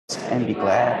and be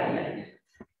glad.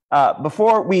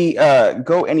 Before we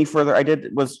go any further,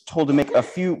 was told to make a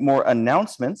few more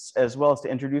announcements as well as to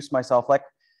introduce myself. Like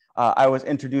I was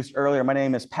introduced earlier, my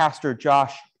name is Pastor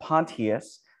Josh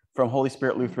Pontius from Holy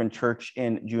Spirit Lutheran Church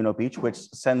in Juno Beach, which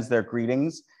sends their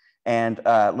greetings and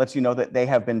lets you know that they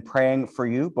have been praying for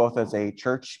you, both as a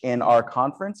church in our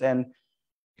conference and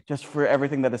just for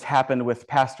everything that has happened with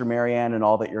Pastor Marianne and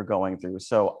all that you're going through.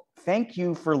 So thank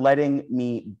you for letting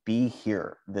me be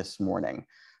here this morning.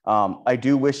 I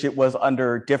do wish it was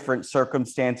under different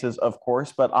circumstances, of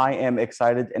course, but I am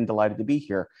excited and delighted to be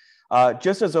here.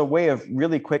 Just as a way of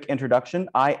really quick introduction,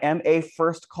 I am a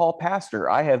first call pastor.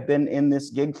 I have been in this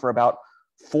gig for about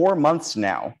 4 months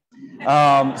now.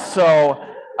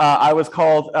 I was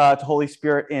called to Holy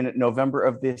Spirit in November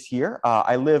of this year.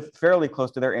 I live fairly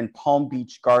close to there in Palm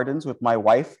Beach Gardens with my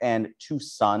wife and 2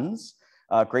 sons.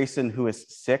 Grayson, who is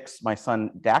 6, my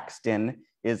son Daxton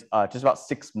is just about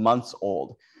 6 months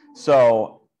old.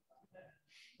 So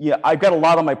yeah, I've got a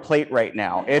lot on my plate right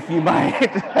now. If you might,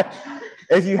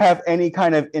 if you have any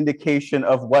kind of indication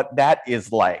of what that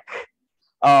is like.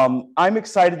 I'm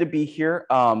excited to be here.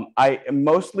 I am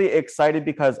mostly excited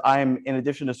because I'm, in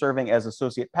addition to serving as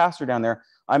associate pastor down there,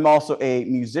 I'm also a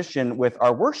musician with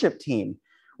our worship team,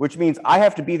 which means I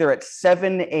have to be there at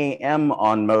 7 a.m.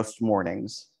 on most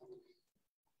mornings.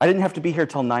 I didn't have to be here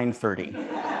till 9:30.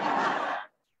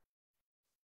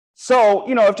 So,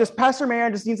 you know, if just Pastor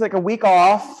Marianne just needs like a week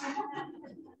off,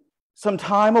 some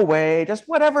time away, just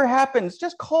whatever happens,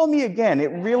 just call me again.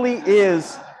 It really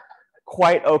is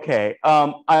quite okay.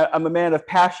 I'm a man of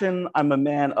passion. I'm a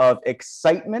man of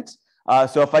excitement.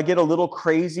 So if I get a little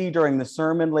crazy during the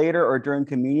sermon later or during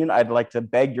communion, I'd like to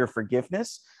beg your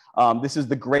forgiveness. This is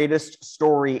the greatest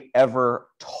story ever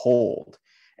told,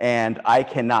 and I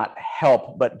cannot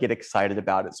help but get excited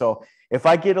about it. So if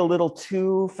I get a little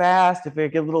too fast, if I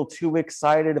get a little too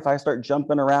excited, if I start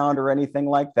jumping around or anything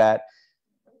like that,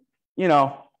 you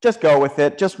know, just go with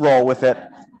it, just roll with it.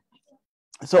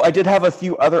 So I did have a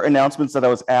few other announcements that I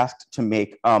was asked to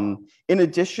make. In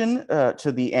addition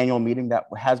to the annual meeting that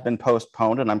has been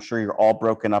postponed, and I'm sure you're all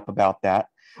broken up about that,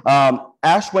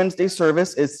 Ash Wednesday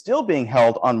service is still being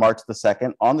held on March the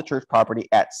 2nd on the church property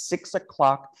at 6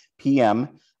 o'clock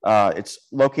p.m. It's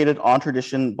located on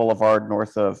Tradition Boulevard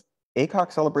north of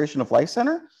ACOC Celebration of Life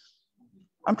Center.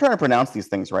 I'm trying to pronounce these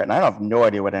things right, and I have no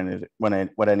idea what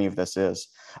any of this is.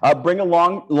 Bring a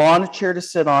lawn chair to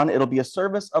sit on. It'll be a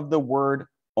service of the word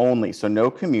only, so no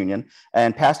communion.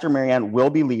 And Pastor Marianne will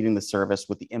be leading the service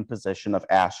with the imposition of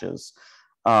ashes.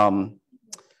 The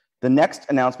next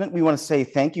announcement, we want to say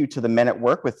thank you to the men at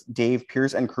work with Dave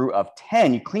Pierce and crew of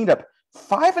 10. You cleaned up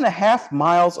 5.5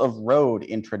 miles of road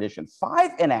in Tradition.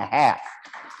 5.5.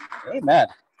 Amen.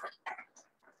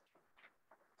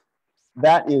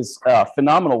 That is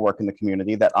phenomenal work in the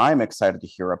community that I'm excited to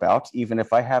hear about, even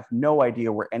if I have no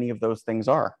idea where any of those things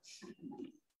are.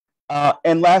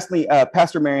 And lastly,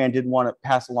 Pastor Marianne did want to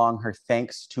pass along her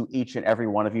thanks to each and every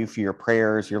one of you for your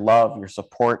prayers, your love, your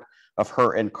support of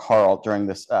her and Carl during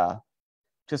this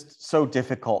just so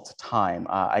difficult time.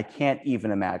 I can't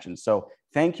even imagine. So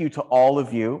thank you to all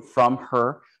of you from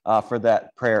her for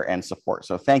that prayer and support.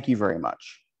 So thank you very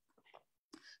much.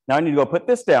 Now I need to go put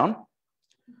this down,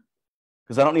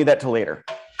 because I don't need that till later.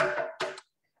 And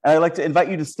I'd like to invite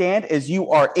you to stand as you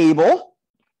are able.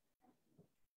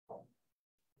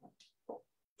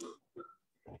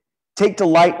 Take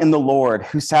delight in the Lord,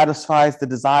 who satisfies the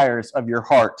desires of your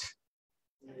heart.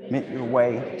 Commit your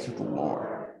way to the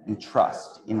Lord and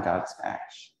trust in God's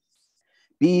action.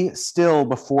 Be still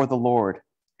before the Lord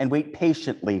and wait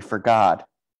patiently for God.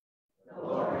 The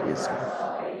Lord is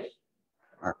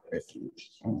our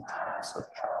refuge in times of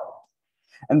trouble.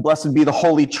 And blessed be the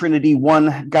Holy Trinity,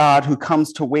 one God who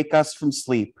comes to wake us from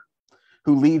sleep,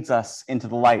 who leads us into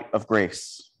the light of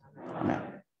grace. Amen.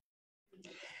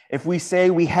 If we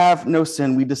say we have no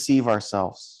sin, we deceive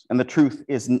ourselves, and the truth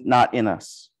is not in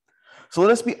us. So let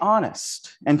us be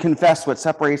honest and confess what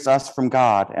separates us from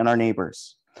God and our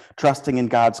neighbors, trusting in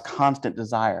God's constant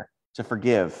desire to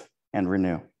forgive and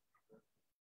renew.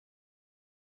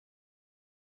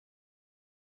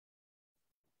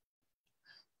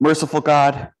 Merciful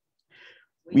God,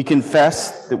 we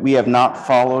confess that we have not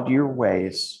followed your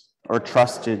ways or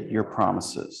trusted your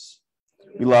promises.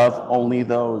 We love only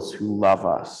those who love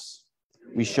us.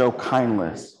 We show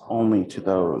kindness only to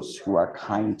those who are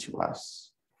kind to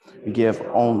us. We give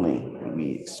only what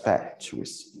we expect to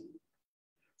receive.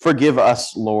 Forgive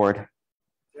us, Lord.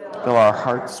 Fill our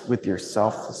hearts with your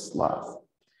selfless love.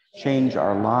 Change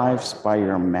our lives by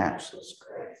your matchless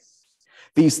grace.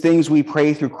 These things we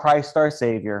pray through Christ our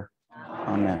Savior.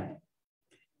 Amen.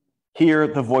 Hear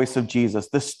the voice of Jesus.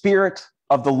 The Spirit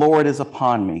of the Lord is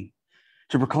upon me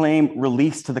to proclaim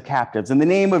release to the captives. In the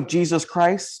name of Jesus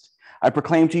Christ, I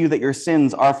proclaim to you that your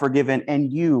sins are forgiven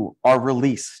and you are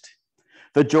released.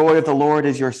 The joy of the Lord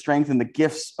is your strength, and the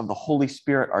gifts of the Holy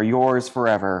Spirit are yours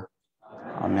forever.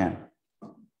 Amen.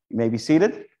 You may be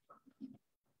seated.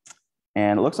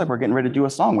 And it looks like we're getting ready to do a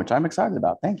song, which I'm excited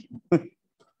about. Thank you.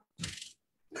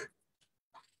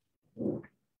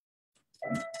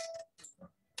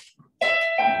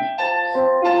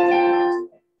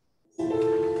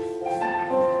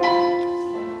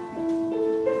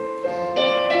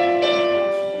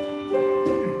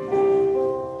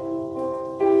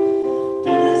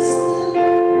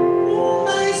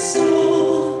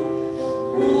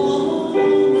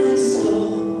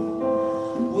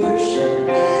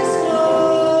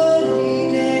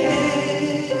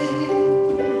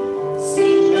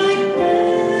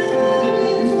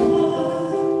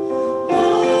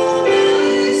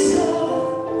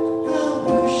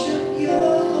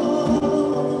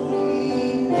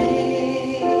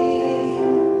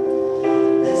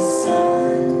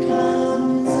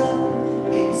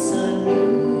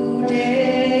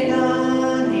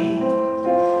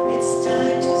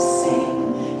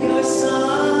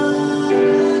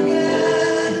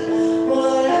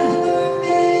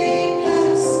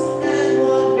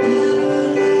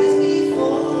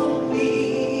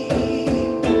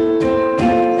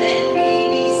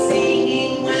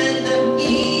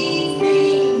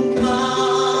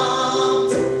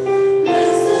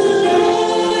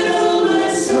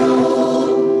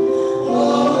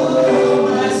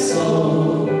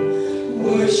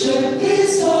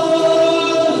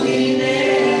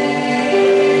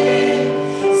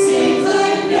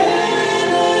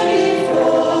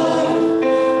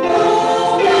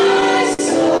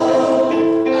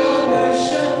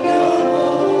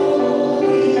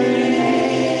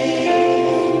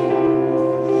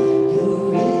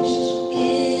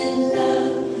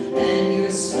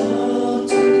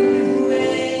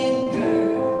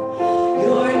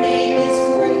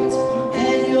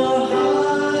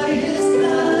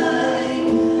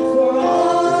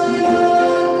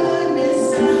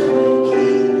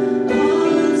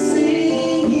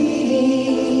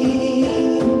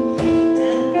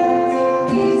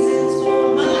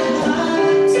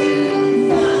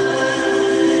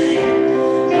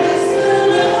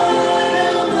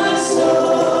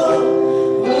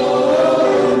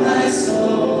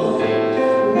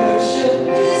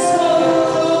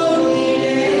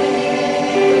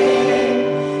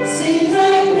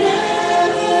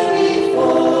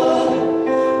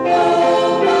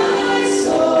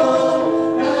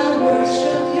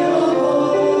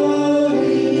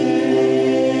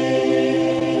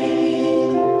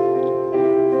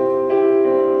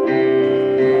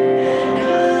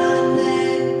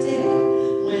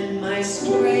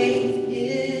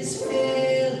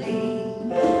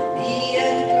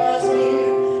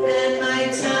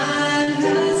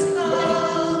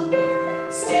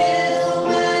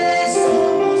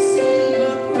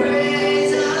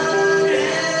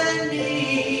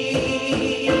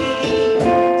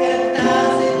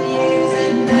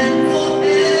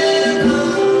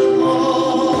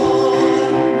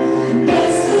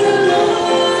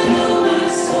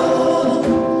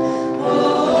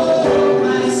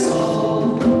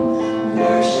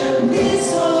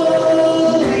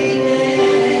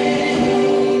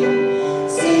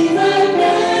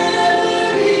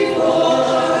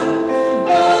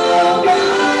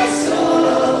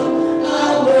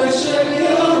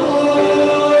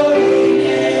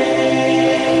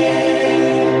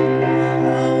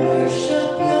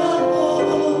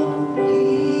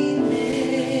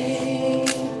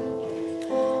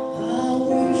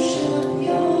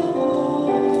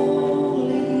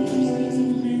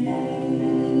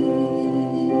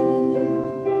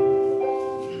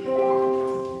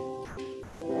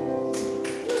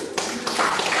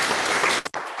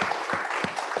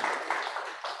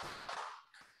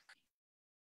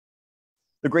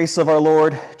 The grace of our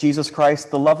Lord Jesus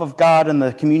Christ, the love of God, and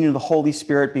the communion of the Holy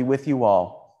Spirit be with you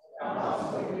all.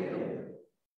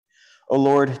 O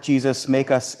Lord Jesus, make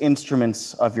us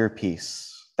instruments of your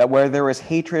peace, that where there is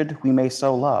hatred, we may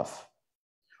sow love,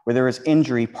 where there is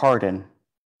injury, pardon,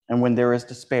 and when there is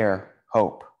despair,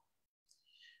 hope.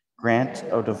 Grant,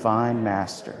 O divine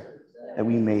Master, that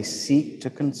we may seek to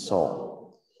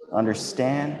console,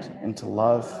 understand, and to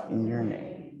love in your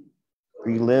name.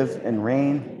 For you live and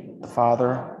reign, the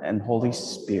Father and Holy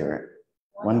Spirit,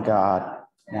 one God,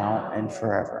 now and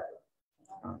forever.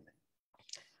 Amen.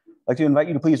 I'd like to invite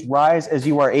you to please rise as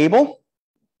you are able.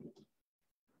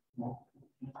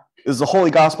 This is the Holy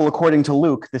Gospel according to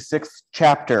Luke, the 6th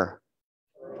chapter.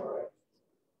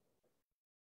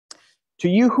 To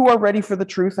you who are ready for the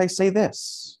truth, I say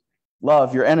this: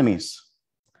 love your enemies.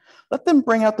 Let them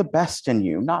bring out the best in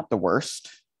you, not the worst.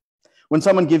 When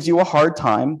someone gives you a hard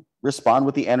time, respond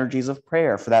with the energies of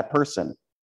prayer for that person.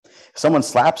 If someone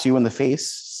slaps you in the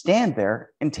face, stand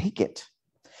there and take it.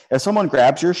 If someone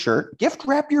grabs your shirt, gift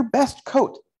wrap your best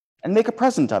coat and make a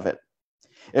present of it.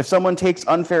 If someone takes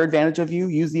unfair advantage of you,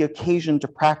 use the occasion to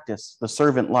practice the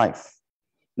servant life.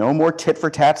 No more tit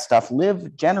for tat stuff.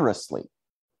 Live generously.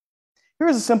 Here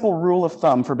is a simple rule of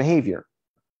thumb for behavior.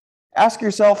 Ask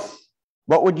yourself,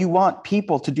 what would you want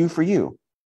people to do for you?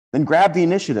 Then grab the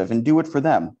initiative and do it for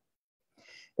them.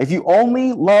 If you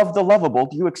only love the lovable,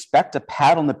 do you expect a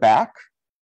pat on the back?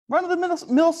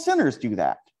 Run-of-the-mill sinners do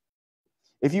that.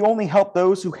 If you only help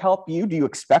those who help you, do you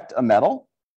expect a medal?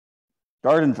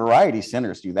 Garden variety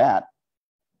sinners do that.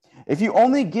 If you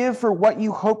only give for what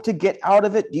you hope to get out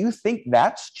of it, do you think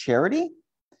that's charity?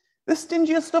 The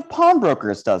stingiest of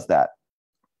pawnbrokers does that.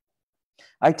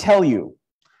 I tell you,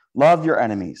 love your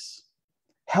enemies.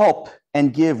 Help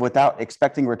and give without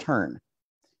expecting return.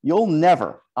 You'll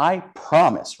never, I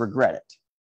promise, regret it.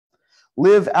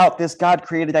 Live out this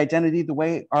God-created identity the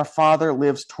way our Father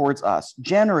lives towards us,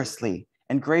 generously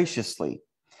and graciously,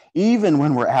 even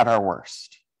when we're at our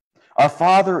worst. Our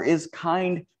Father is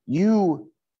kind.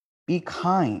 You be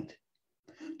kind.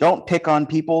 Don't pick on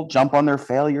people, jump on their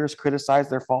failures, criticize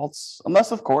their faults,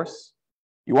 unless, of course,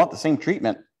 you want the same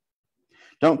treatment.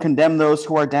 Don't condemn those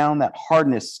who are down. That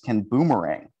hardness can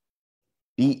boomerang.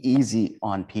 Be easy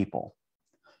on people.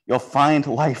 You'll find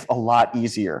life a lot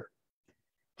easier.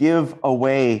 Give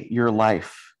away your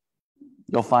life.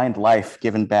 You'll find life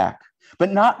given back,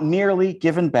 but not merely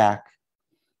given back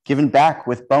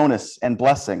with bonus and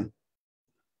blessing.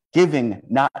 Giving,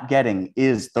 not getting,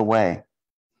 is the way.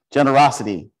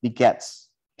 Generosity begets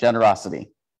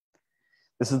generosity.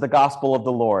 This is the gospel of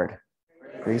the Lord.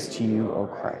 Grace to you, O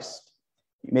Christ.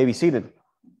 You may be seated.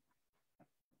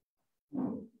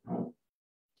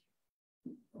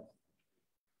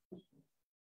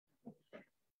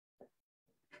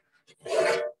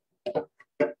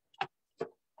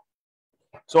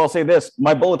 So I'll say this,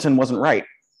 my bulletin wasn't right.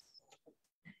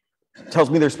 It tells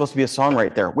me there's supposed to be a song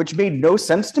right there, which made no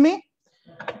sense to me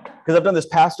because I've done this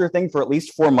pastor thing for at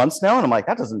least 4 months now. And I'm like,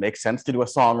 that doesn't make sense to do a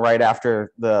song right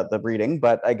after the reading,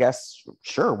 but I guess,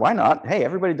 sure, why not? Hey,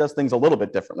 everybody does things a little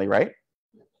bit differently, right?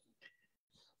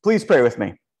 Please pray with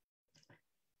me.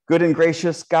 Good and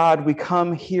gracious God, we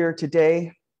come here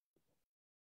today,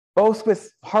 both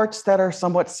with hearts that are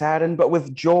somewhat saddened, but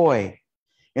with joy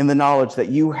in the knowledge that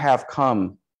you have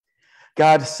come.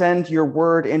 God, send your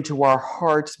word into our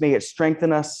hearts. May it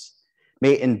strengthen us.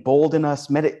 May it embolden us.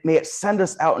 May it send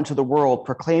us out into the world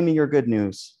proclaiming your good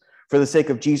news for the sake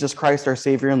of Jesus Christ, our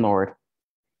Savior and Lord.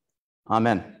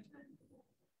 Amen.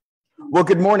 Well,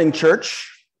 good morning, church.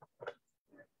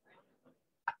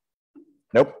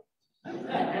 Nope.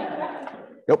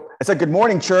 Nope. I said, good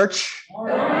morning, church.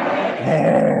 Morning.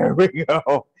 There we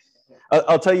go.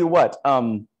 I'll tell you what,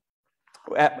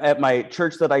 at my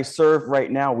church that I serve right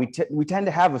now, we tend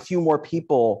to have a few more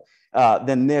people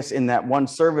than this in that one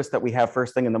service that we have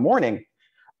first thing in the morning.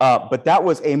 But that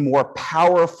was a more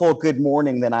powerful good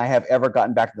morning than I have ever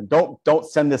gotten back to them. Don't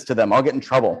send this to them. I'll get in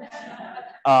trouble.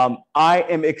 I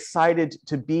am excited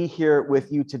to be here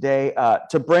with you today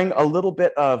to bring a little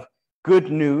bit of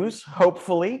good news,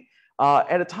 hopefully,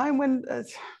 at a time when,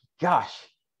 gosh,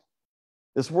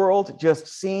 this world just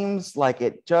seems like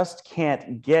it just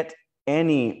can't get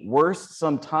any worse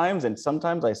sometimes. And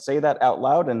sometimes I say that out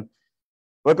loud and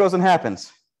what goes and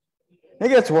happens? It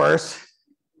gets worse.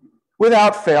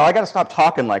 Without fail, I got to stop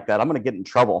talking like that. I'm going to get in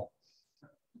trouble.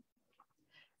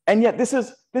 And yet this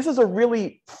is a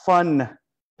really fun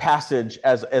passage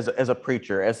as a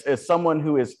preacher, as someone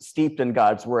who is steeped in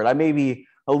God's word. I may be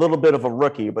a little bit of a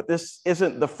rookie, but this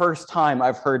isn't the first time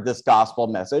I've heard this gospel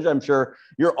message. I'm sure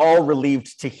you're all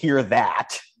relieved to hear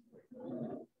that.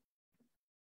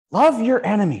 Love your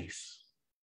enemies.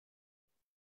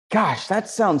 Gosh, that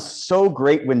sounds so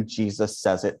great when Jesus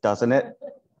says it, doesn't it?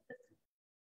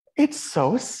 It's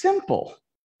so simple.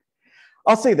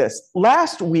 I'll say this.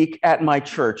 Last week at my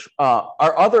church,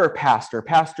 our other pastor,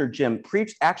 Pastor Jim,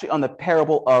 preached actually on the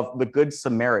parable of the Good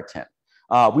Samaritan.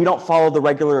 We don't follow the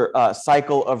regular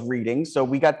cycle of reading, so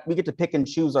we get to pick and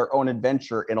choose our own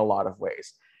adventure in a lot of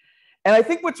ways. And I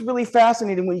think what's really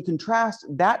fascinating when you contrast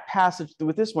that passage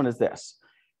with this one is this.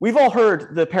 We've all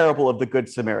heard the parable of the Good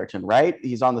Samaritan, right?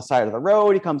 He's on the side of the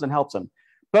road, he comes and helps him.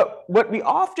 But what we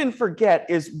often forget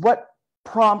is what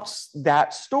prompts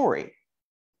that story.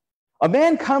 A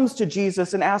man comes to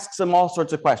Jesus and asks him all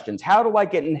sorts of questions. How do I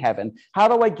get in heaven? How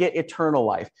do I get eternal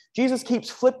life? Jesus keeps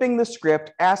flipping the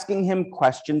script, asking him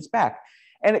questions back.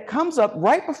 And it comes up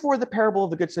right before the parable of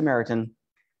the Good Samaritan.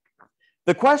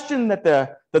 The question that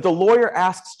the lawyer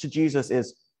asks to Jesus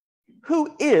is,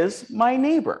 who is my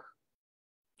neighbor?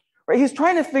 Right? He's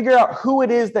trying to figure out who it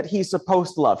is that he's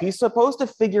supposed to love. He's supposed to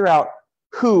figure out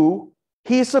who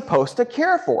he's supposed to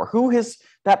care for, who is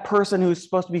that person who's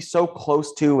supposed to be so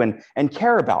close to and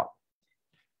care about.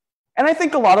 And I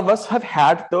think a lot of us have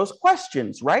had those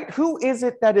questions, right? Who is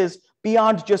it that is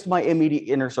beyond just my immediate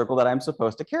inner circle that I'm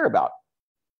supposed to care about?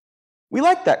 We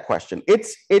like that question.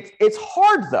 It's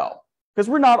hard, though, because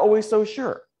we're not always so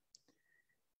sure.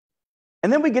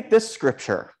 And then we get this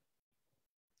scripture.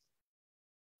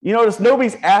 You notice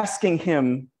nobody's asking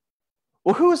him,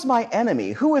 well, who's my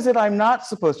enemy? Who is it I'm not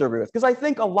supposed to agree with? Because I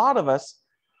think a lot of us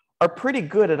are pretty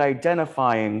good at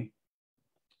identifying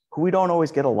who we don't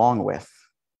always get along with.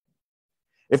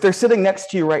 If they're sitting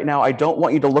next to you right now, I don't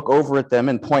want you to look over at them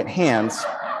and point hands.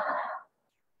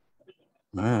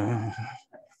 I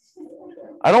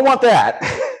don't want that.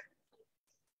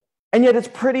 And yet it's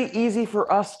pretty easy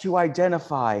for us to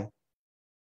identify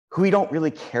who we don't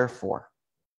really care for.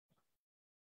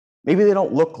 Maybe they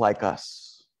don't look like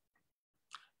us.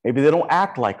 Maybe they don't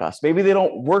act like us. Maybe they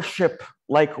don't worship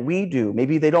like we do.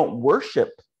 Maybe they don't worship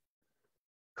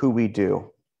who we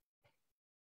do.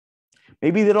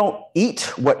 Maybe they don't eat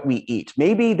what we eat.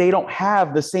 Maybe they don't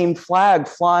have the same flag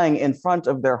flying in front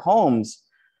of their homes.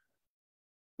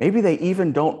 Maybe they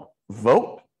even don't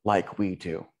vote like we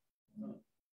do.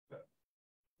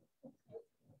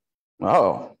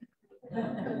 Oh,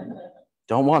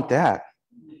 don't want that.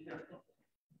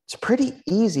 It's pretty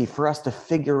easy for us to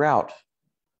figure out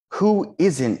who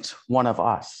isn't one of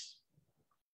us,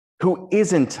 who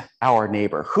isn't our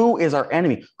neighbor, who is our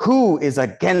enemy, who is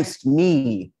against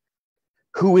me,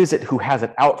 who is it who has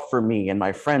it out for me and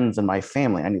my friends and my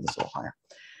family. I need this a little higher.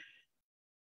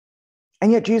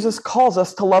 And yet Jesus calls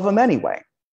us to love him anyway.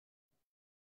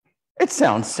 It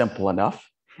sounds simple enough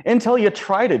until you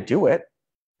try to do it.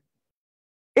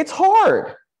 It's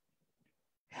hard.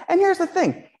 And here's the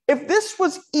thing. If this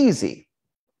was easy,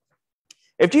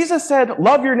 if Jesus said,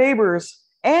 love your neighbors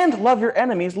and love your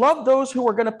enemies, love those who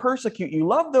are going to persecute you,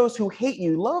 love those who hate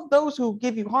you, love those who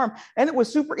give you harm, and it was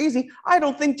super easy, I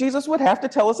don't think Jesus would have to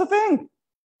tell us a thing.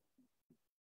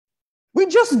 We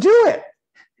just do it.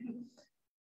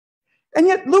 And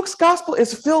yet Luke's gospel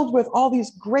is filled with all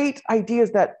these great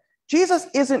ideas that Jesus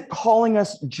isn't calling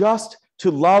us just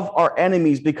to love our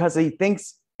enemies because he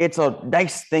thinks it's a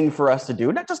nice thing for us to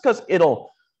do, not just because it'll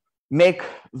make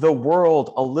the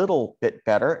world a little bit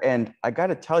better. And I got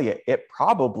to tell you, it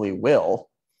probably will.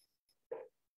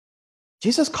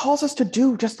 Jesus calls us to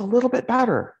do just a little bit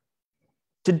better,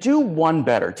 to do one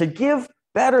better, to give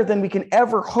better than we can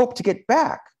ever hope to get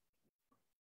back.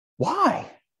 Why?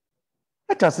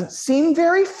 That doesn't seem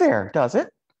very fair, does it?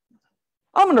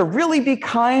 I'm going to really be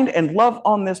kind and love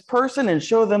on this person and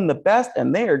show them the best,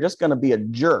 and they are just going to be a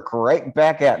jerk right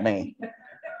back at me.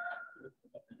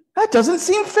 That doesn't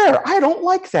seem fair. I don't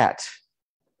like that.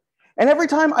 And every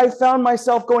time I found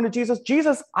myself going to Jesus,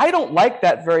 Jesus, I don't like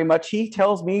that very much. He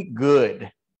tells me good.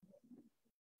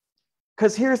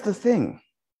 Because here's the thing.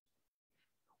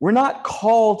 We're not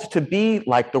called to be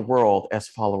like the world as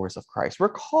followers of Christ. We're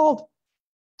called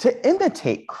to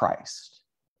imitate Christ.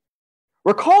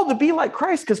 We're called to be like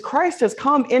Christ because Christ has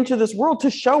come into this world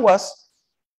to show us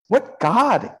what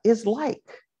God is like.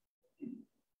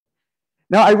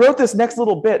 Now, I wrote this next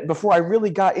little bit before I really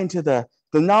got into the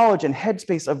knowledge and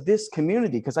headspace of this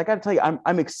community, because I got to tell you,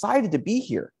 I'm excited to be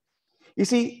here. You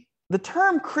see, the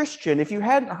term Christian, if you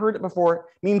hadn't heard it before,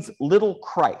 means little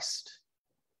Christ,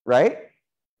 right?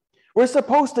 We're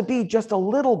supposed to be just a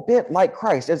little bit like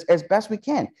Christ as best we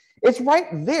can. It's right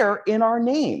there in our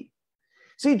name.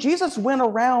 See, Jesus went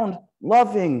around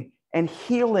loving and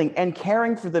healing and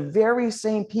caring for the very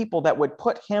same people that would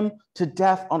put him to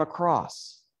death on a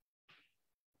cross.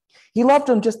 He loved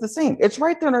them just the same. It's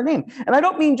right there in our name. And I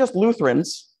don't mean just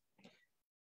Lutherans,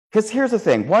 because here's the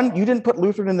thing. One, you didn't put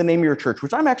Lutheran in the name of your church,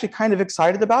 which I'm actually kind of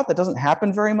excited about. That doesn't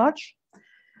happen very much.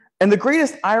 And the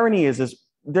greatest irony is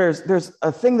there's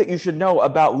a thing that you should know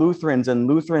about Lutherans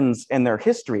and their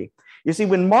history. You see,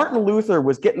 when Martin Luther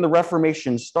was getting the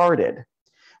Reformation started,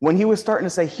 when he was starting to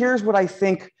say, here's what I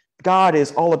think God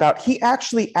is all about, he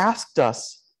actually asked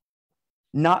us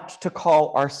not to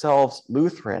call ourselves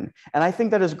Lutheran. And I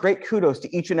think that is great kudos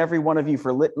to each and every one of you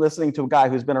for listening to a guy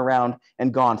who's been around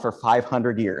and gone for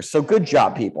 500 years. So good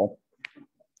job, people.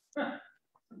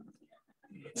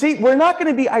 See, we're not going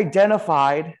to be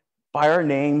identified by our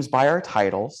names, by our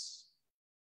titles.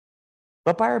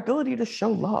 but by our ability to show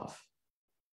love.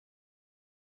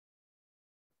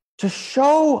 To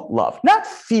show love, not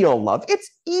feel love. It's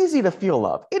easy to feel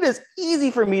love. It is easy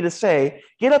for me to say,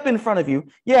 get up in front of you.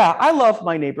 Yeah, I love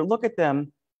my neighbor. Look at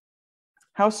them.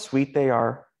 How sweet they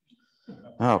are.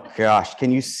 Oh gosh, can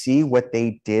you see what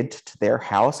they did to their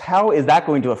house? How is that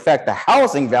going to affect the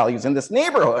housing values in this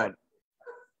neighborhood?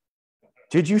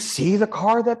 Did you see the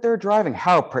car that they're driving?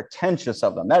 How pretentious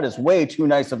of them. That is way too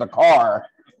nice of a car.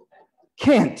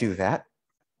 Can't do that.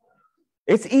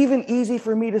 It's even easy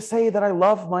for me to say that I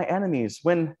love my enemies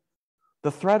when the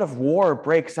threat of war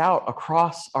breaks out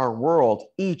across our world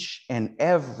each and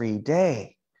every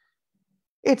day.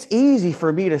 It's easy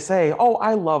for me to say, oh,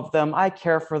 I love them, I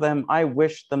care for them, I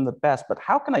wish them the best, but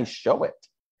how can I show it?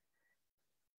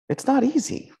 It's not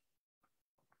easy.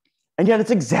 And yet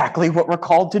it's exactly what we're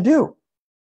called to do.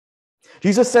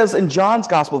 Jesus says in John's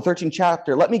Gospel, 13th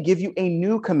chapter, let me give you a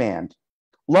new command.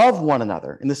 Love one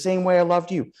another in the same way I loved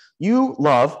you. You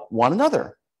love one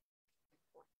another.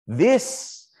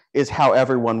 This is how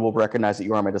everyone will recognize that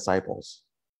you are my disciples.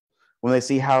 When they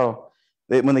see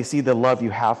the love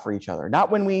you have for each other.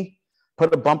 Not when we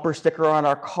put a bumper sticker on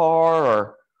our car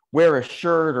or wear a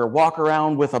shirt or walk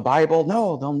around with a Bible.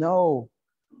 No, they'll know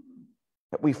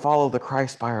that we follow the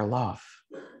Christ by our love.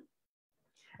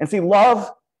 And see,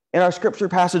 love in our scripture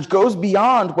passage goes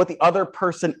beyond what the other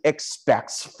person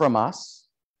expects from us,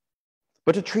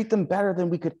 but to treat them better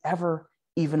than we could ever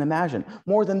even imagine,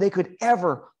 more than they could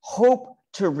ever hope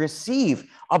to receive.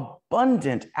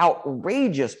 Abundant,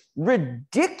 outrageous,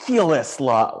 ridiculous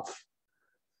love.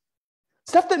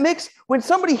 Stuff that makes, when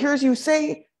somebody hears you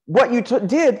say what you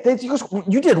did, they goes,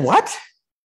 you did what?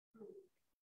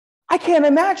 I can't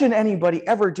imagine anybody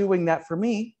ever doing that for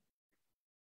me.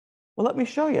 Well, let me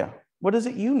show you. What is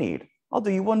it you need? I'll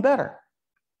do you one better.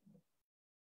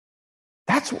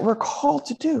 That's what we're called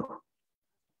to do.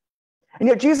 And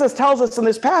yet Jesus tells us in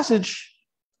this passage,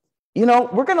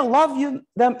 we're going to love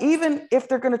them even if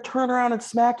they're going to turn around and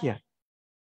smack you.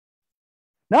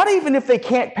 Not even if they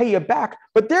can't pay you back,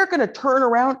 but they're going to turn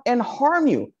around and harm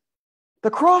you.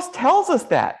 The cross tells us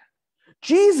that.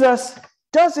 Jesus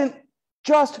doesn't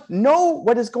just know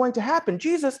what is going to happen.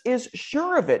 Jesus is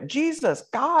sure of it. Jesus,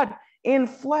 God in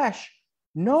flesh,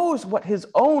 knows what his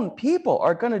own people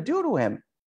are going to do to him.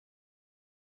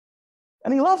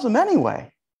 And he loves them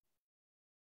anyway.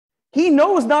 He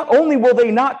knows not only will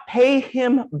they not pay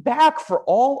him back for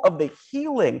all of the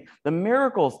healing, the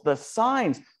miracles, the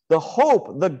signs, the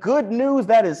hope, the good news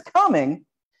that is coming,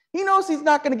 he knows he's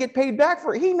not going to get paid back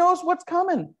for it. He knows what's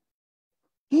coming.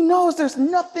 He knows there's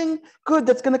nothing good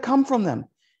that's going to come from them.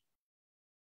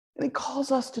 And he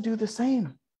calls us to do the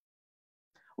same.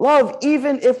 Love,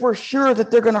 even if we're sure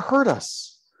that they're going to hurt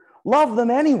us. Love them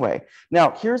anyway.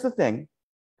 Now, here's the thing.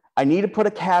 I need to put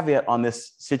a caveat on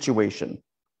this situation.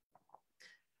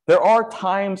 There are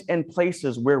times and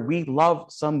places where we love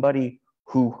somebody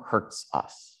who hurts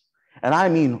us. And I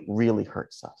mean really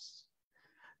hurts us.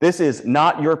 This is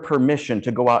not your permission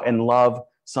to go out and love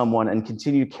someone and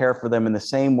continue to care for them in the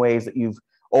same ways that you've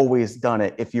always done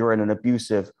it if you're in an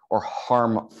abusive or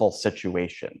harmful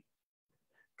situation.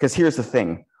 Because here's the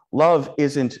thing. Love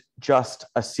isn't just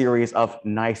a series of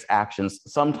nice actions.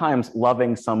 Sometimes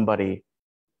loving somebody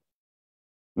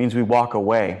means we walk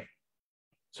away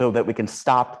so that we can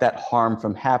stop that harm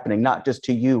from happening, not just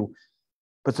to you,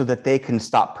 but so that they can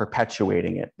stop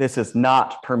perpetuating it. This is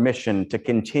not permission to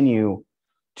continue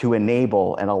to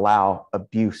enable and allow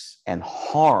abuse and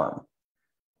harm.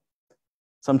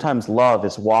 Sometimes love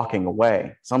is walking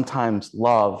away. Sometimes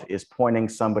love is pointing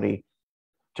somebody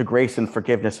to grace and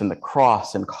forgiveness in the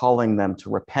cross and calling them to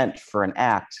repent for an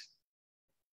act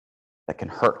that can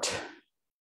hurt.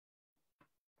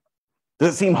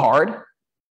 Does it seem hard?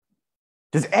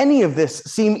 Does any of this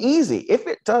seem easy? If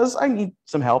it does, I need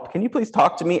some help. Can you please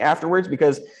talk to me afterwards?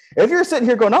 Because if you're sitting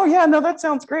here going, oh yeah, no, that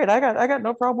sounds great. I got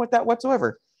no problem with that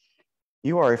whatsoever.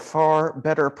 You are a far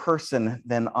better person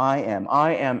than I am.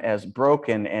 I am as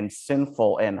broken and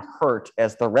sinful and hurt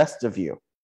as the rest of you.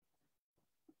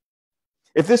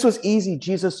 If this was easy,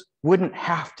 Jesus wouldn't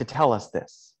have to tell us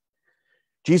this.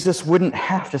 Jesus wouldn't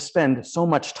have to spend so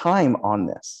much time on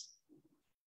this.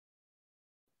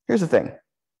 Here's the thing.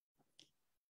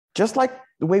 Just like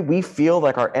the way we feel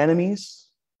like our enemies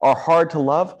are hard to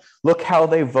love, look how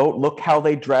they vote, look how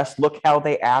they dress, look how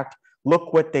they act,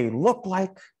 look what they look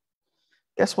like.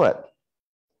 Guess what?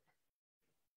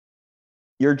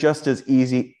 You're just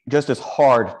as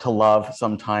hard to love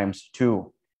sometimes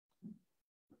too.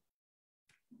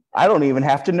 I don't even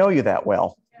have to know you that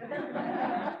well.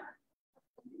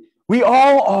 We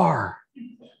all are.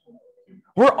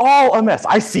 We're all a mess.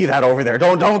 I see that over there.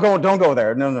 Don't go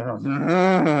there.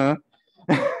 No.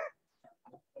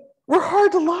 We're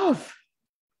hard to love.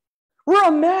 We're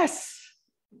a mess.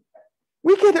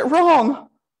 We get it wrong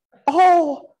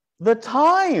all the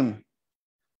time.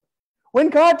 When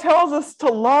God tells us to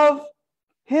love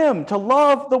him, to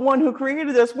love the one who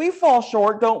created us, we fall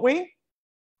short, don't we?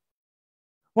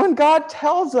 When God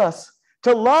tells us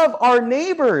to love our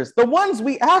neighbors, the ones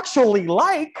we actually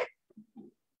like,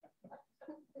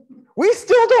 we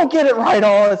still don't get it right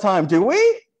all the time, do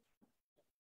we?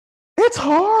 It's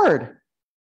hard.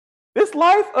 This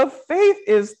life of faith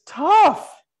is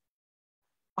tough.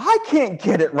 I can't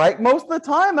get it right most of the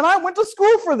time, and I went to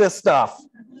school for this stuff.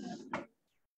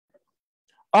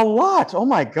 A lot. Oh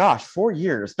my gosh, 4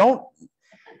 years.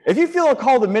 If you feel a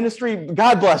call to ministry,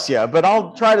 God bless you, but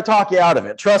I'll try to talk you out of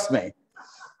it. Trust me.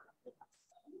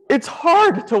 It's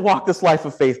hard to walk this life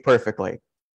of faith perfectly.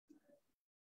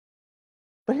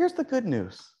 But here's the good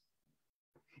news.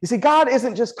 You see, God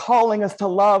isn't just calling us to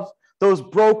love those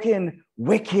broken,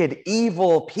 wicked,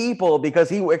 evil people because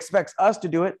he expects us to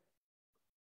do it.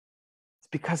 It's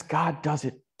because God does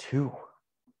it too.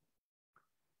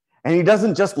 And he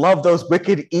doesn't just love those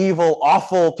wicked, evil,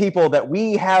 awful people that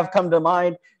we have come to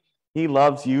mind. He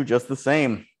loves you just the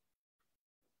same.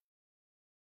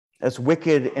 As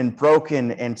wicked and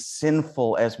broken and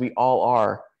sinful as we all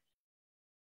are,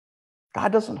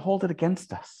 God doesn't hold it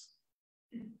against us.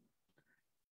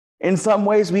 In some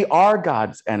ways, we are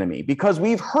God's enemy because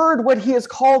we've heard what he has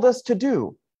called us to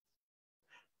do.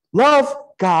 Love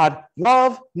God,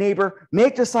 love neighbor,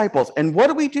 make disciples. And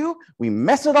what do? We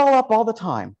mess it all up all the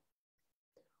time.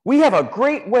 We have a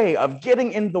great way of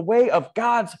getting in the way of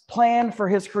God's plan for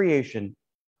his creation.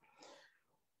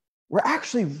 We're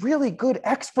actually really good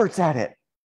experts at it.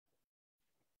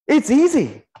 It's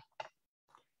easy.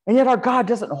 And yet our God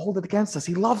doesn't hold it against us.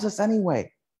 He loves us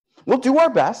anyway. We'll do our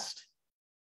best.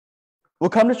 We'll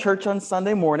come to church on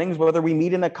Sunday mornings, whether we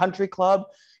meet in a country club,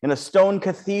 in a stone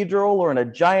cathedral, or in a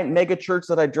giant mega church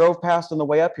that I drove past on the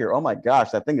way up here. Oh my gosh,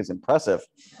 that thing is impressive.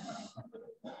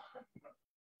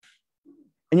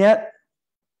 And yet,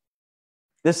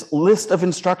 this list of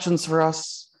instructions for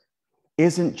us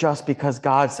isn't just because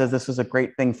God says this is a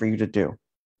great thing for you to do.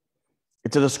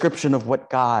 It's a description of what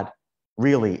God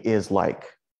really is like.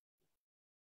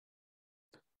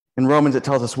 In Romans, it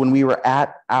tells us when we were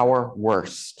at our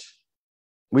worst,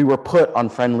 we were put on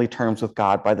friendly terms with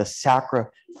God by the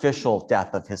sacrificial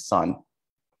death of his son.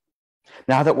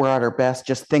 Now that we're at our best,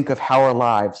 just think of how our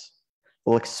lives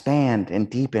will expand and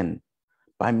deepen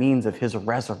by means of his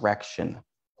resurrection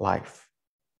life.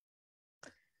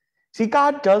 See,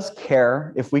 God does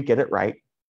care if we get it right.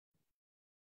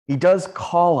 He does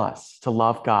call us to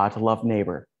love God, to love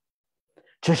neighbor,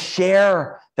 to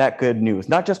share that good news,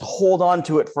 not just hold on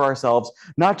to it for ourselves,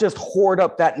 not just hoard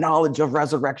up that knowledge of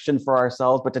resurrection for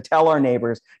ourselves, but to tell our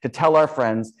neighbors, to tell our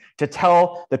friends, to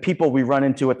tell the people we run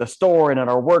into at the store and at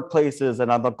our workplaces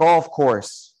and on the golf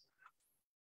course.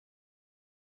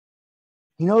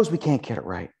 He knows we can't get it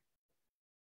right.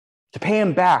 To pay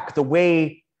him back the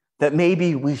way that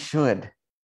maybe we should.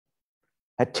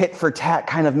 A tit for tat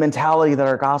kind of mentality that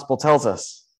our gospel tells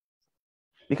us.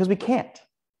 Because we can't.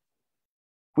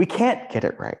 We can't get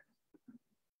it right.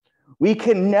 We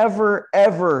can never,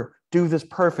 ever do this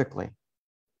perfectly.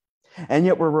 And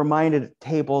yet we're reminded at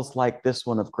tables like this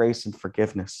one of grace and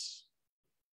forgiveness,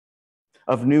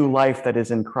 of new life that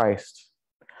is in Christ,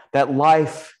 that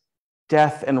life,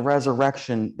 death, and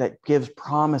resurrection that gives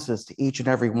promises to each and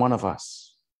every one of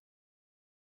us.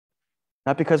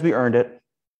 Not because we earned it,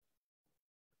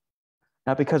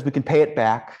 not because we can pay it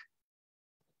back,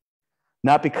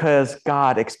 not because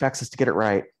God expects us to get it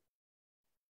right,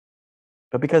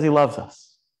 but because he loves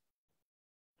us.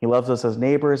 He loves us as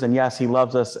neighbors, and yes, he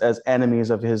loves us as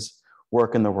enemies of his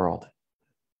work in the world.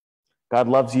 God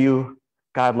loves you.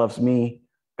 God loves me.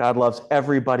 God loves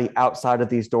everybody outside of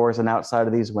these doors and outside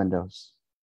of these windows.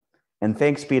 And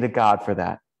thanks be to God for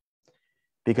that,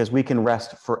 because we can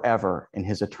rest forever in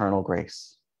his eternal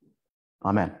grace.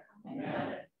 Amen. Amen.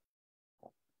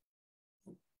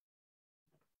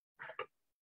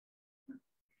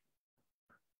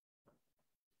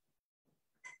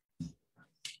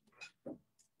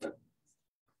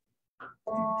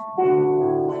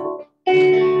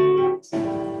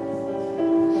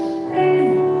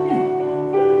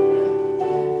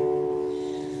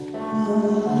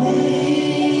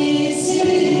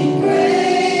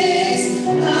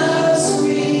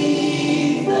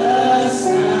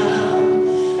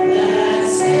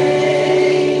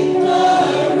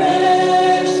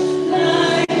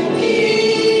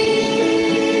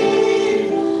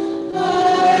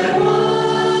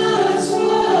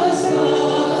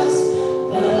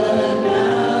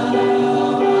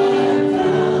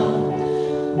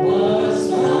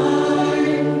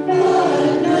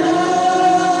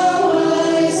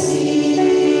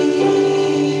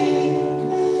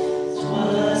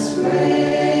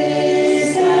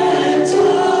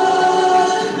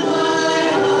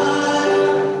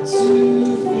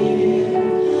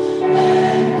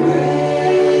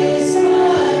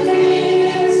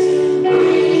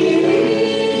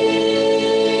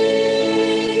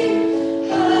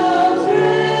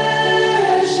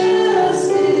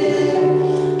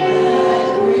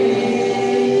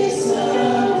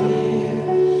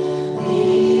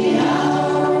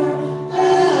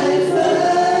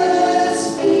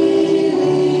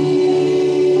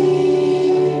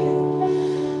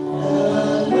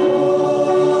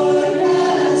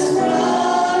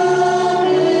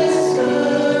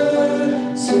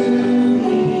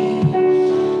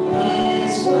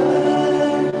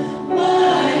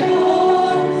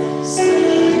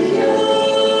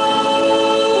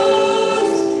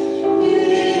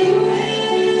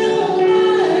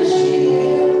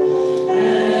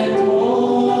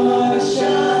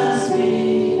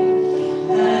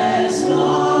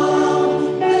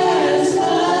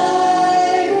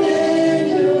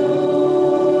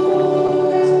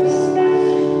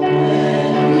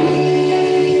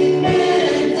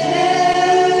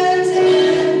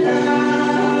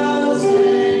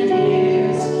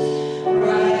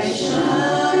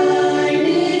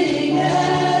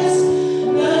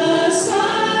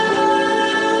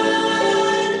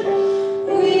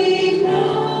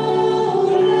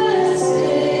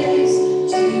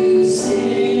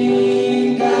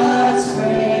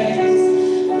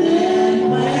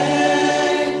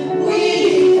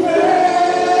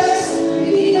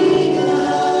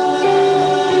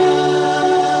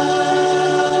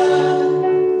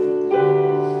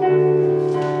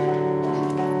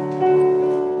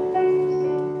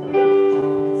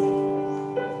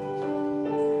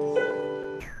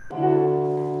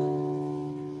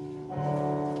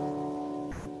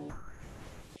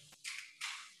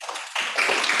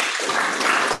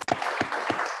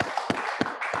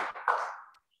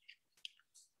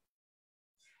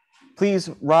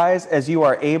 Please rise as you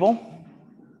are able.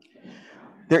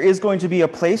 There is going to be a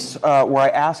place where I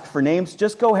ask for names.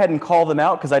 Just go ahead and call them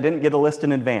out because I didn't get a list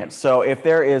in advance. So if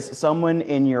there is someone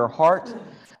in your heart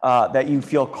that you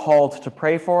feel called to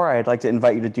pray for, I'd like to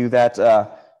invite you to do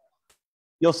that.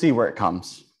 You'll see where it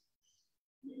comes.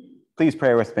 Please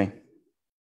pray with me.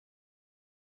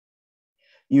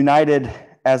 United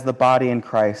as the body in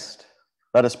Christ,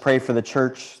 let us pray for the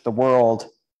church, the world,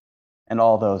 and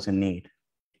all those in need.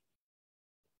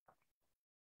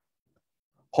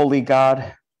 Holy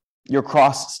God, your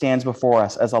cross stands before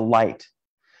us as a light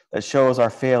that shows our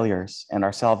failures and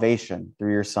our salvation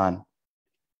through your Son.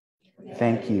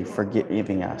 Thank you for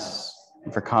giving us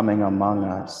and for coming among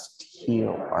us to heal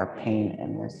our pain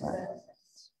and resentment.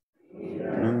 Thank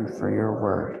you for your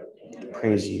word.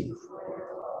 Praise you.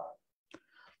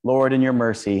 Lord, in your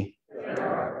mercy,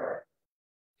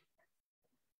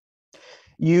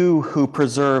 you who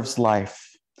preserves life,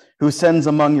 who sends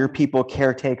among your people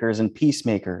caretakers and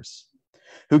peacemakers,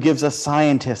 who gives us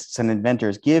scientists and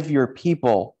inventors, give your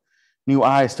people new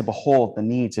eyes to behold the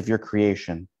needs of your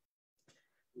creation.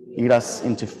 Lead us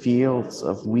into fields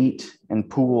of wheat and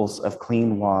pools of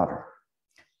clean water.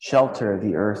 Shelter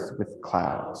the earth with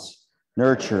clouds.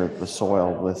 Nurture the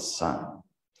soil with sun.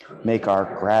 Make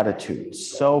our gratitude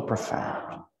so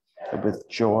profound that with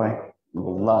joy we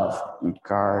will love and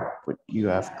guard what you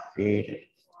have created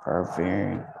for our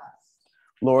very life.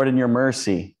 Lord, in your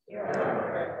mercy,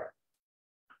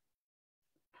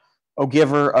 O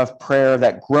giver of prayer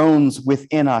that groans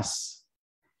within us,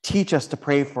 teach us to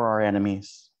pray for our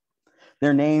enemies.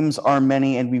 Their names are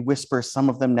many, and we whisper some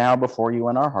of them now before you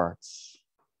in our hearts.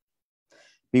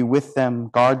 Be with them,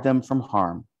 guard them from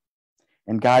harm,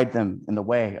 and guide them in the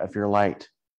way of your light.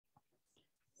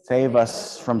 Save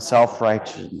us from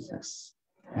self-righteousness,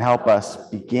 and help us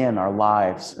begin our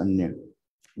lives anew.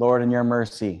 Lord, in your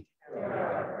mercy,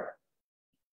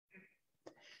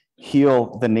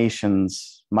 heal the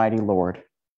nations, mighty Lord.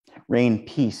 Rain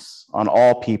peace on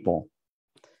all people.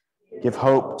 Give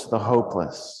hope to the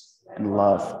hopeless and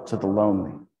love to the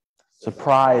lonely.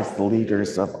 Surprise the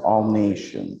leaders of all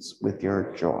nations with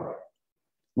your joy.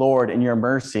 Lord, in your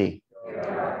mercy,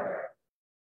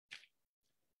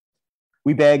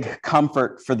 we beg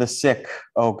comfort for the sick,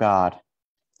 O God.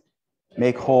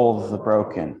 Make whole the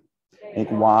broken.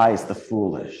 Make wise the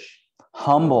foolish.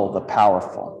 Humble the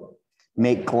powerful.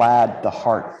 Make glad the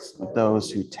hearts of those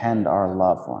who tend our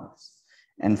loved ones.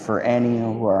 And for any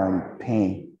who are in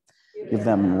pain, give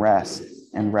them rest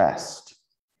and rest.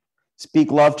 Speak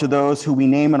love to those who we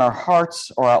name in our hearts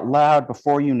or out loud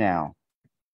before you now.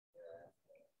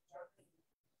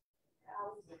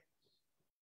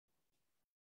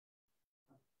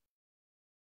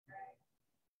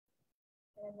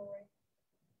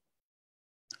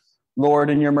 Lord,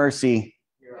 in your mercy,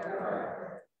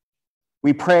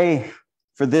 we pray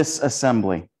for this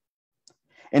assembly.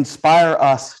 Inspire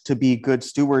us to be good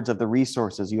stewards of the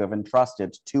resources you have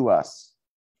entrusted to us,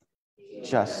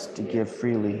 just to give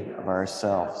freely of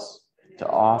ourselves, to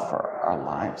offer our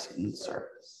lives in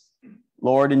service.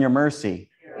 Lord, in your mercy,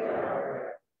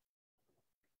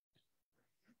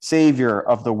 Savior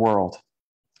of the world,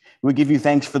 we give you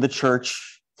thanks for the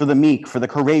church, for the meek, for the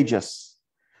courageous,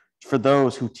 for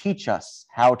those who teach us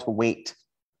how to wait.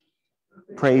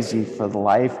 Praise you for the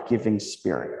life-giving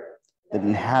spirit that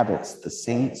inhabits the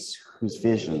saints whose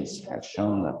visions have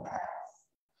shown the path.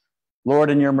 Lord,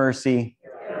 in your mercy,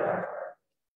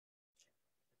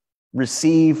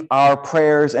 receive our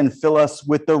prayers and fill us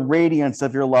with the radiance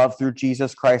of your love through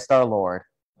Jesus Christ our Lord.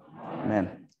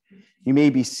 Amen. You may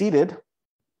be seated.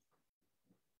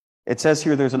 It says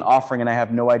here there's an offering, and I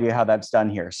have no idea how that's done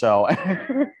here. So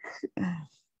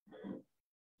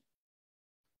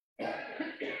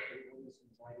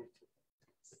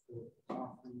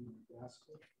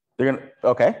they're gonna,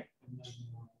 okay.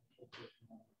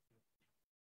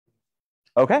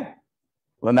 Okay.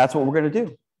 Well, then that's what we're going to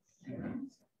do.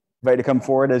 Invite to come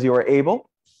forward as you are able.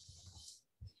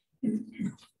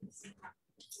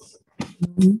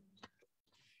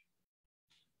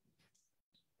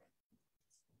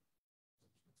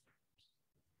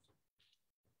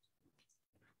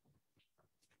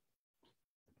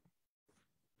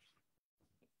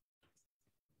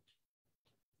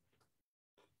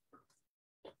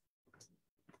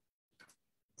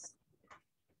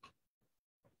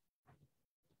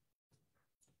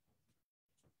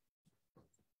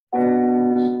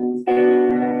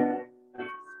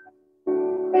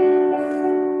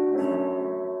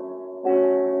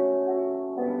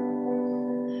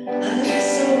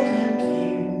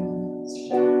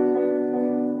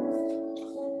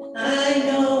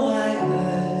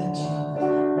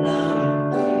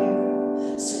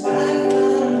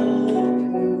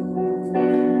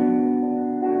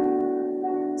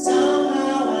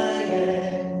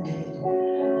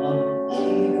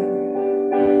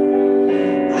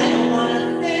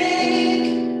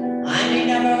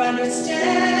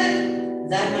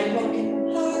 that my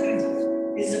broken heart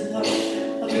is a part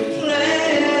of your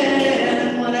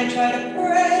plan. When I try to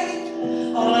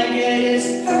pray, all I get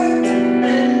is hurt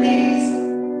and these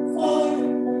 4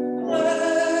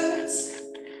 words.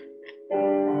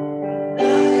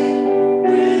 Thy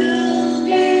will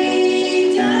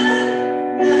be done.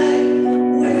 Thy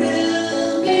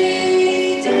will be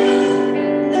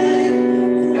done. Thy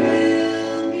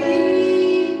will be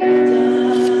done.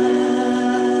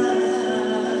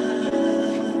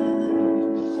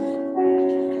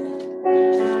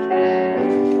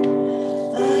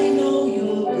 I know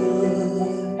you're good.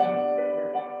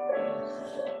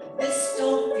 This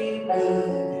don't feel good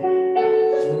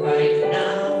right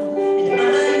now. And I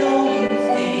know you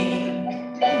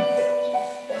think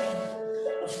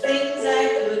of things I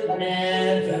could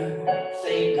never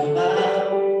think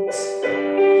about.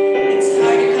 It's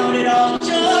hard to count it all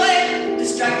joy,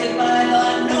 distracted by the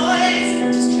noise,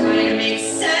 just trying to make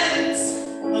sense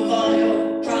of all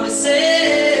your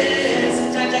promises.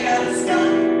 Sometimes I gotta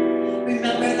stop,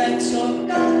 remember that you're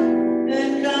God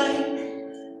and I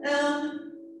am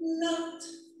not.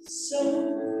 So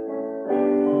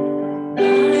thy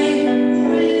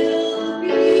will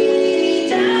be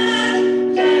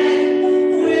done, thy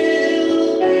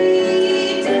will be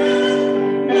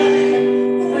done, thy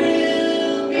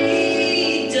will be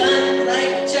done.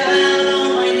 Like a child on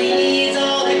my knees,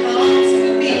 all that comes to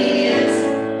me is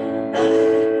thy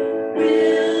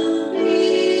will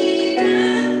be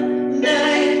done,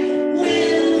 thy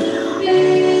will be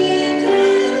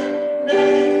done,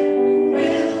 thy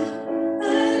will.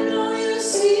 I know you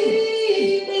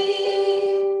see me,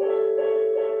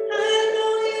 I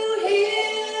know you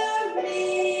hear me,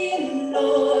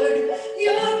 Lord.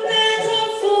 Your plans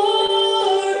are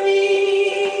for me.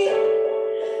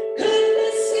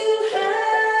 Goodness you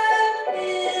have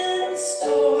in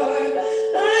store.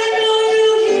 I know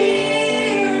you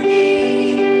hear me,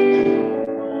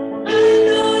 I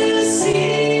know you see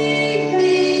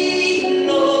me,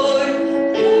 Lord.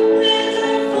 Your plans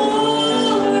are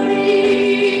for me.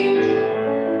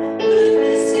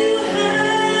 Goodness you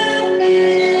have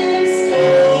in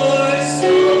store.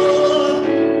 So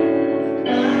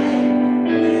thy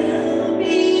will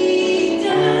be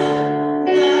done,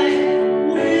 thy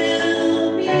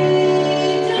will be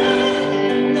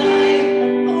done, thy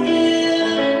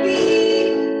will be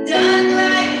done.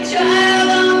 Like a child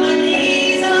on my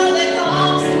knees, all that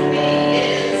calls to me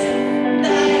is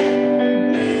thy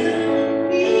will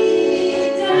be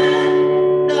done,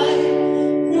 thy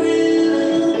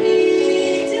will be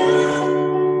done,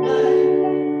 thy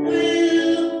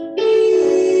will be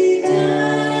done.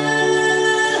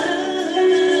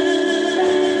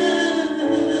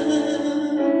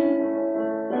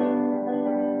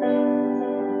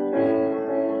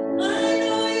 I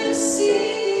know you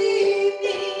see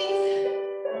me,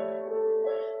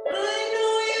 I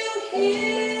know you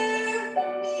hear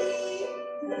me,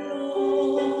 Lord.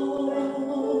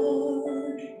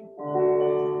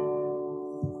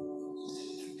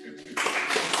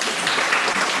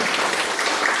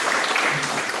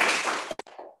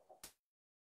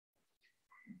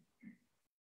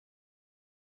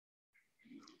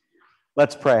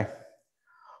 Let's pray.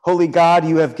 Holy God,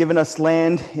 you have given us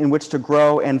land in which to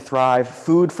grow and thrive,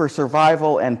 food for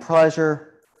survival and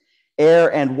pleasure,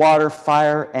 air and water,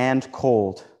 fire and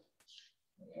cold.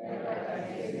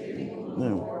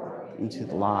 Into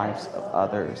the lives of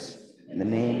others, in the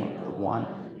name of the one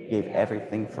who gave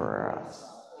everything for us.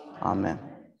 Amen.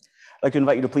 I'd like to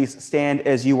invite you to please stand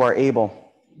as you are able.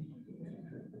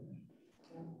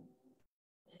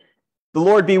 The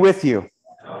Lord be with you.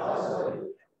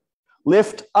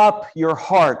 Lift up your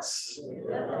hearts.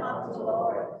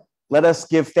 Let us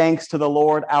give thanks to the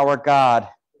Lord our God.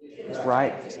 It's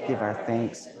right to give our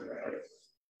thanks.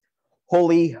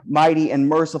 Holy, mighty, and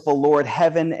merciful Lord,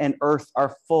 heaven and earth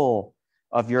are full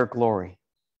of your glory.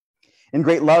 In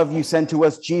great love, you sent to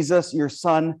us Jesus, your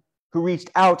Son, who reached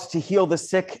out to heal the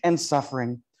sick and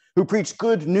suffering, who preached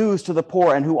good news to the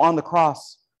poor, and who on the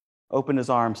cross opened his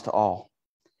arms to all.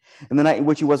 In the night in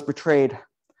which he was betrayed,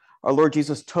 our Lord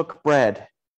Jesus took bread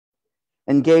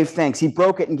and gave thanks. He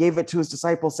broke it and gave it to his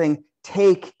disciples, saying,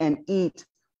 "Take and eat.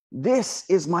 This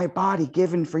is my body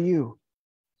given for you.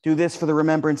 Do this for the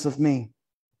remembrance of me."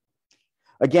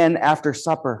 Again, after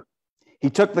supper, he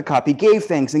took the cup, he gave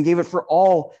thanks and gave it for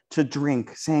all to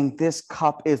drink, saying, "This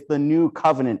cup is the new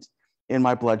covenant in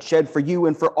my blood, shed for you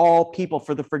and for all people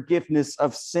for the forgiveness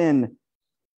of sin.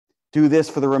 Do this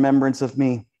for the remembrance of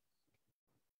me."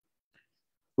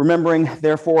 Remembering,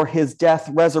 therefore, his death,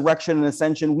 resurrection, and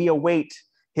ascension, we await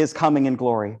his coming in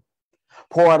glory.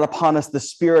 Pour out upon us the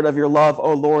spirit of your love,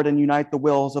 O Lord, and unite the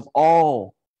wills of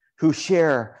all who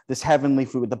share this heavenly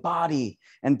food, the body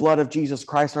and blood of Jesus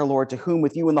Christ our Lord, to whom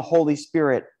with you and the Holy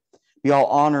Spirit be all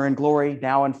honor and glory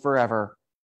now and forever.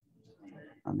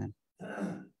 Amen.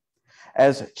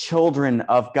 As children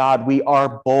of God, we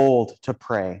are bold to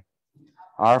pray.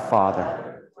 Our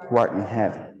Father, who art in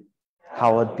heaven,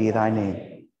 hallowed be thy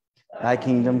name. Thy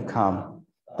kingdom come,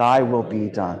 thy will be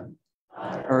done,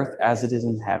 on earth as it is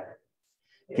in heaven.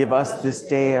 Give us this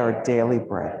day our daily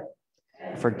bread.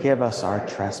 Forgive us our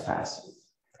trespasses,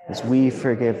 as we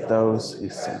forgive those who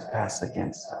trespass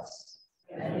against us.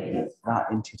 And lead us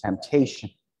not into temptation,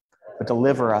 but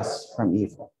deliver us from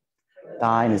evil.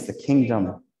 Thine is the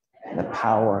kingdom, and the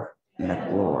power, and the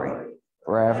glory,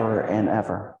 forever and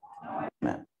ever.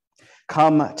 Amen.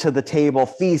 Come to the table,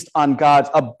 feast on God's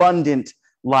abundant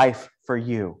life for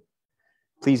you.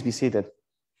 Please be seated.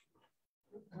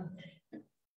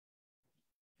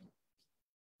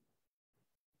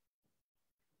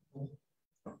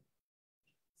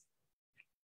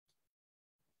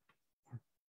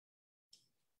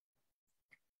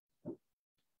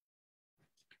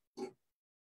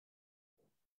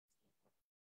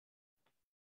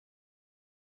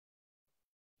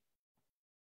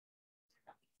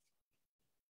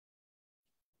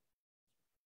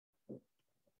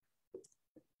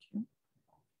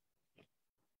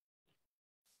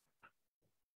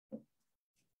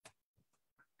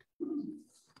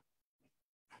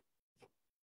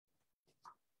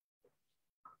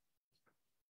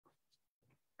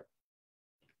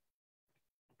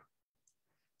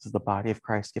 This is the body of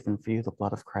Christ given for you, the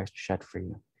blood of Christ shed for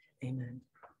you. Amen.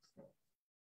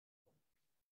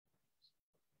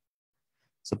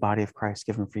 It's the body of Christ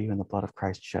given for you and the blood of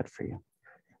Christ shed for you.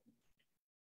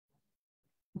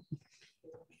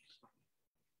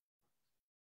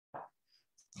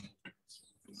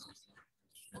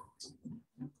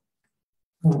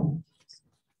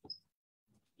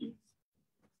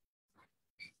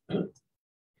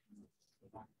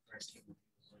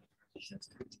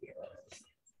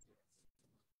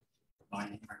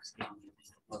 Body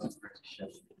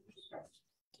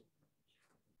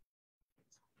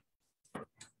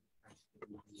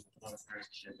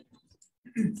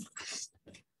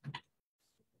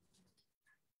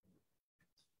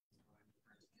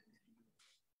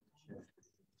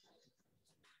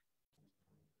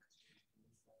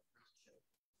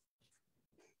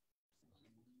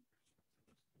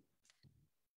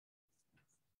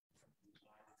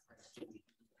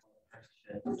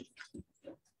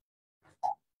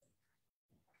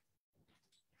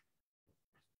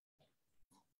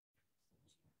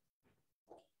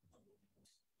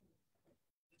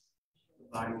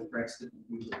of Christ, the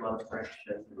blood of Christ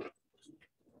shed for you.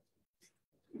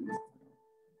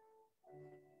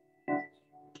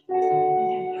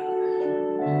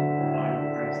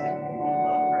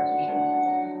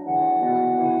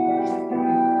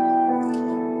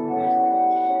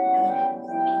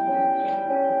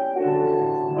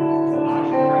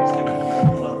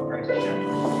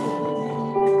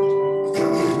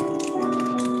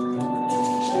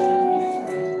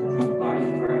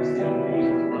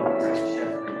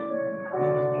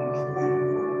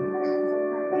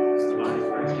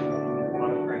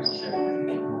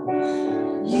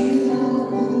 You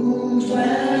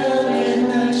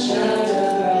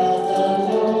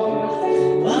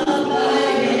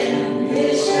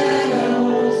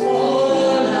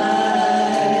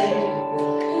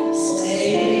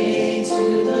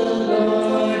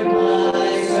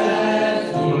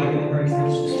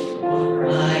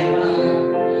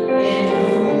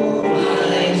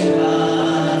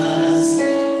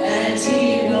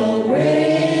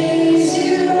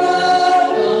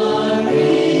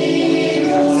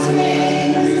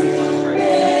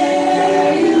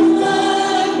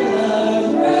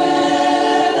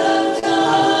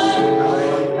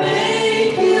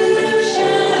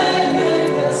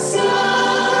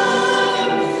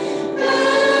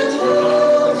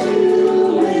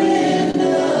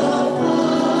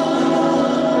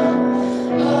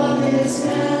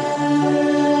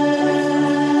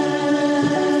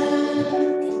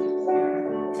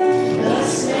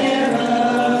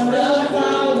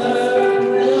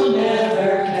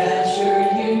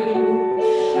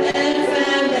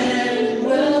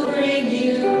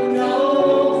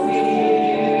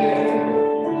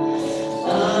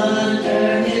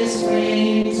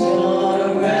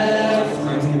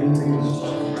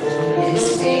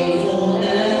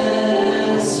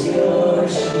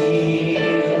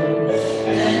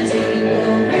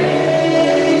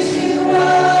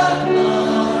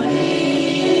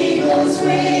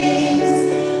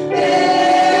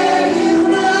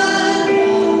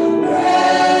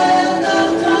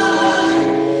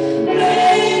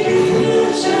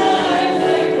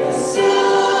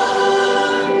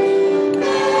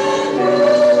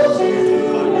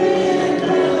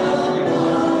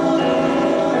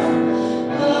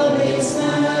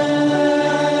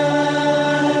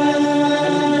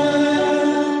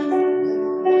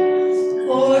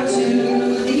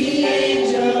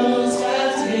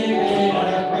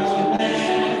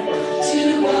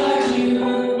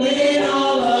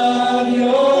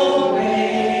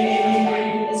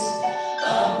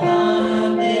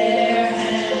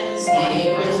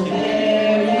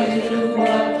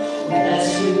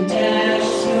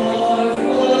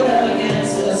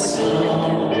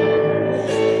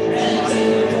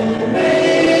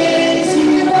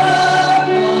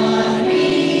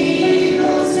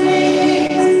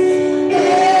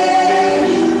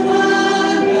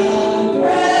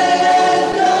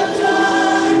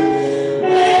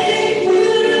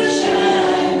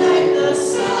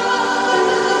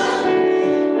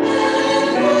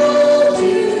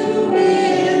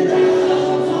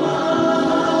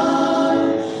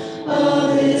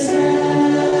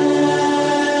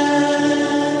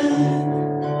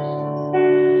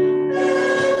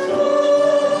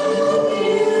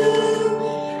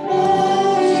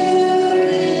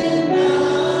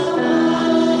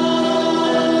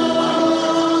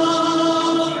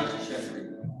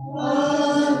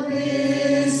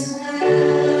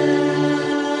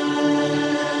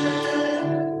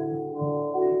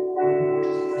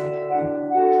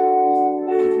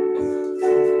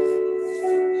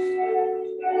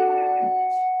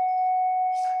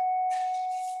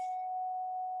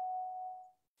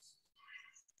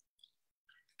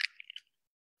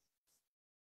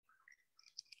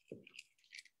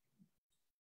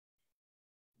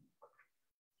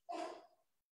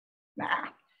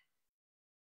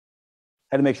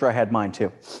had to make sure I had mine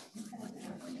too.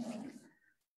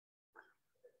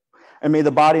 And may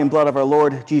the body and blood of our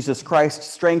Lord Jesus Christ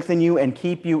strengthen you and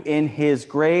keep you in his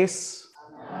grace.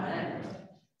 Amen.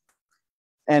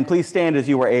 And please stand as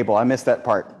you were able. I missed that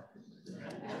part.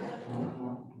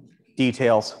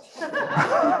 Details.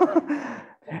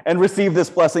 And receive this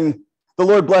blessing. The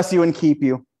Lord bless you and keep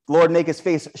you. The Lord make his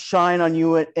face shine on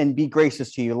you and be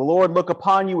gracious to you. The Lord look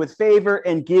upon you with favor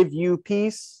and give you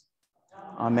peace.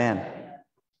 Amen.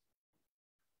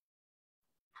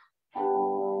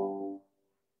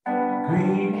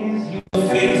 Great is your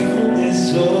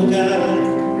faithfulness, oh God.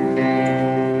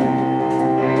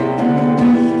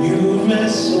 You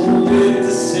wrestle with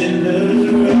the sinner's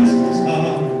restless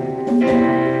heart.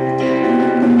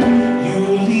 You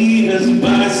lead us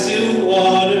by still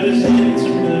waters into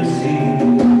mercy,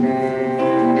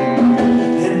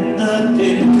 and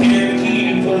nothing can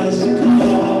keep us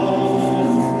apart.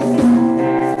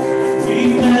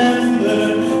 Remember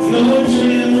your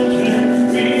children.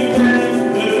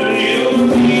 Remember your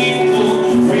people.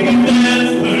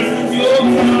 Remember your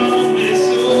promise,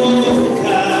 oh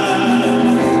God.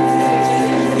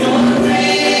 Your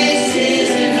grace is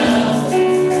enough.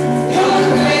 Your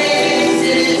grace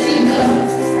is enough.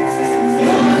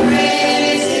 Your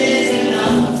grace is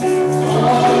enough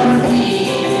for me.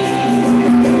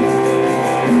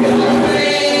 Your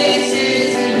grace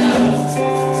is enough.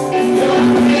 Your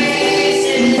grace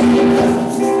is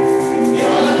enough.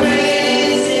 Your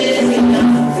grace is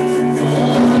enough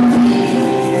for me.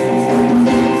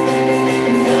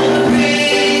 Your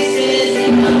grace is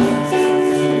enough.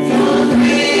 Your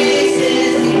grace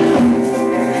is enough.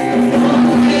 Your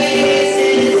grace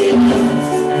is enough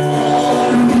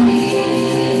for me.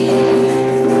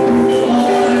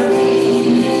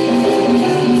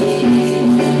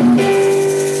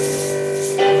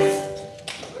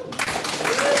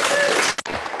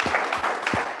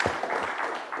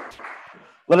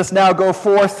 Let us now go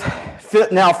forth,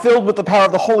 now filled with the power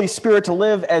of the Holy Spirit, to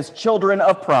live as children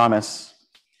of promise.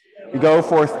 We go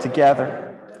forth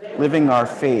together, living our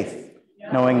faith,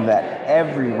 knowing that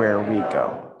everywhere we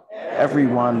go,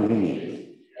 everyone we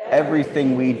meet,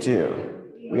 everything we do,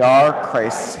 we are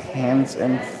Christ's hands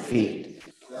and feet.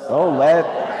 So let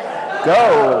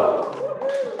go.